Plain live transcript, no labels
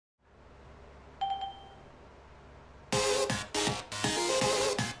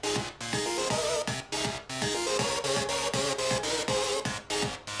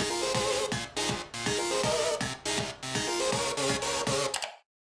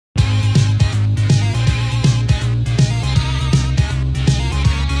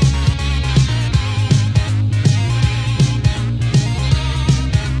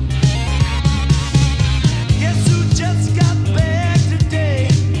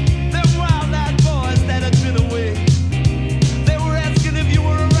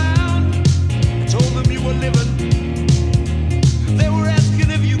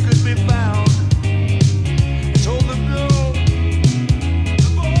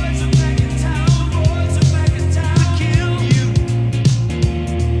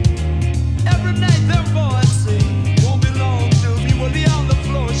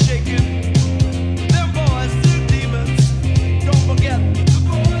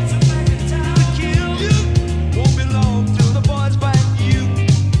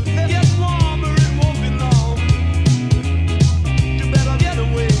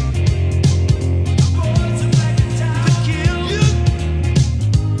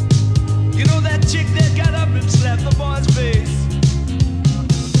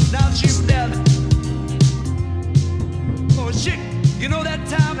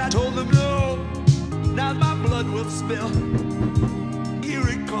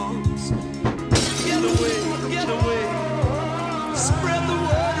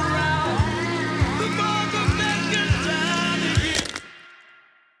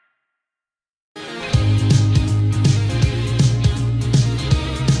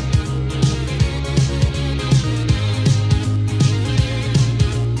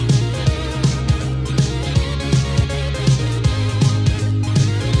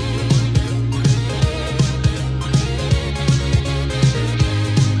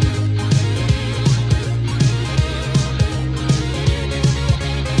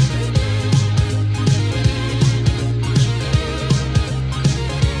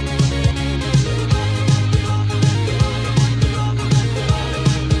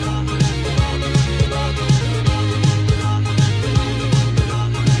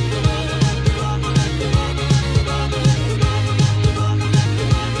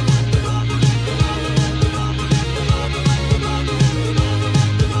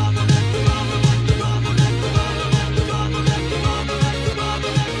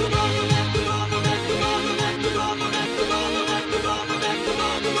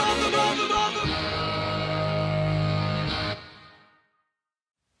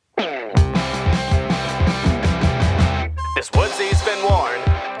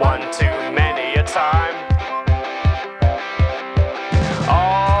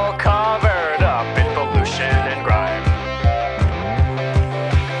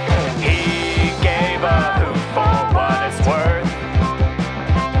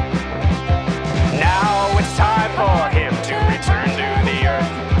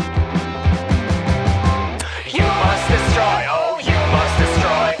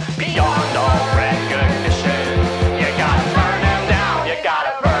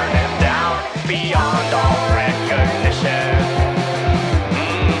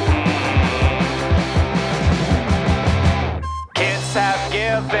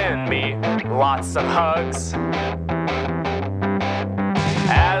giving me lots of hugs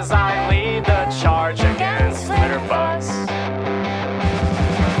as I lead the charge against litter bugs.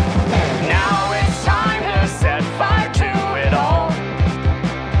 Now it's time to set fire to it all,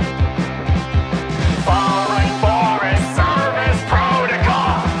 following Forest Service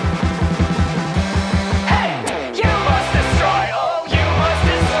protocol. Hey, you must destroy, oh, you must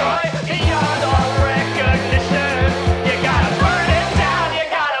destroy beyond all recognition. You gotta burn him down, you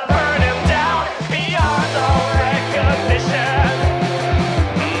gotta burn him down beyond all recognition.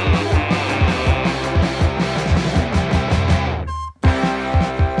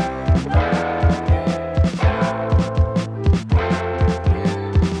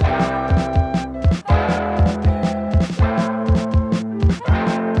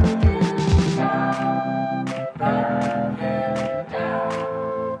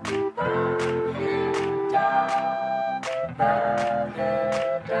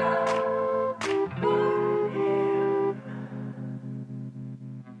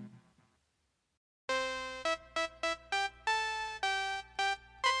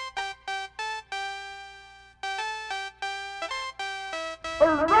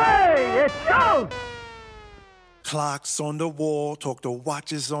 Hooray! It shows! Clocks on the wall, talk to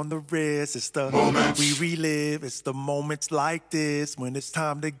watches on the wrist. It's the moments we relive. It's the moments like this when it's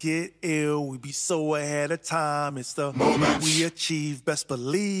time to get ill. We be so ahead of time. It's the moments we achieve. Best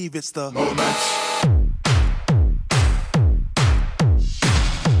believe it's the moments.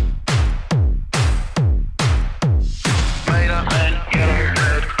 Made up and yellow,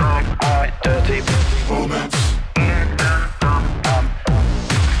 red, white, dirty moments.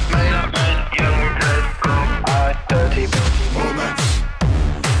 Made up and yellow, red, white, dirty moments.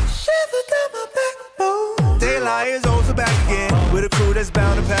 Shiver down my backbone. Daylight is also back again with a crew that's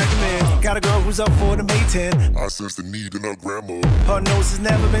bound to pack them in. Got a girl who's up for the May 10. I sense the need in her grandma. Her nose has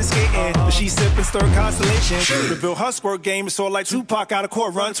never been skating, but she's sipping stir constellation. Reveal her squirt game is sort of like Tupac out of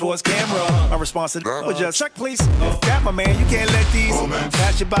court, run towards camera. My response to that was just check, please. That, my man, you can't let these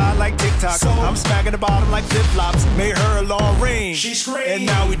pass you by like TikTok. I'm smacking the bottom like flip-flops. Made her a long range. She screamed. And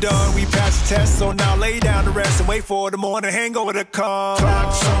now we done, we passed the test. So now lay down to rest and wait for the morning hangover to come.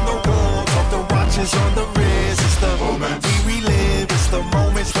 Clocks on the wall, talk the watches on the wrist. It's the moments we relive. It's the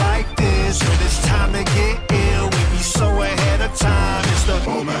moments like this when it's time to get ill. We be so ahead of time. It's the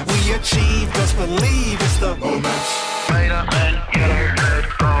moment we achieve. Best believe it's the moments. Made up and yellow, red,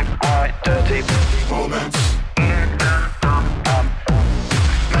 white, dirty moments.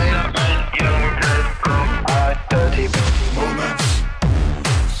 Made up and yellow, red, white, dirty moments.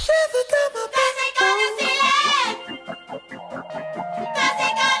 Shiver down my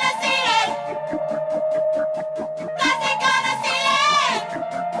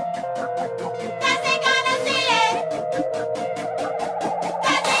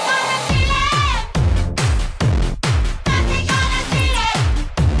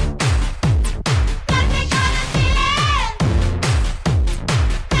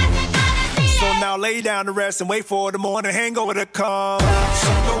lay down to rest and wait for the morning hangover to come. Clocks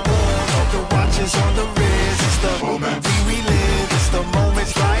on the wall, talk the watches on the wrist. It's the moment we relive. It's the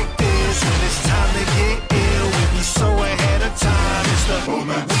moments like this when it's time to get ill. We be so ahead of time. It's the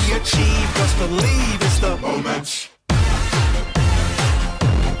moment we achieve. Best believe it's the moments.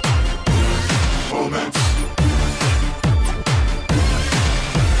 Moments.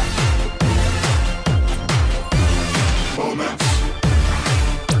 Moments.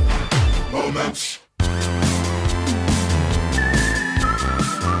 Moments.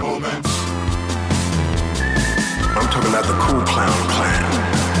 Moments. I'm talking about the Cool Clown Clan.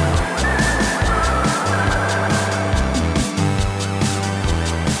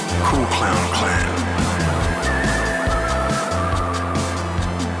 Cool Clown Clan.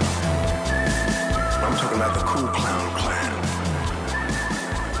 I'm talking about the Cool Clown Clan.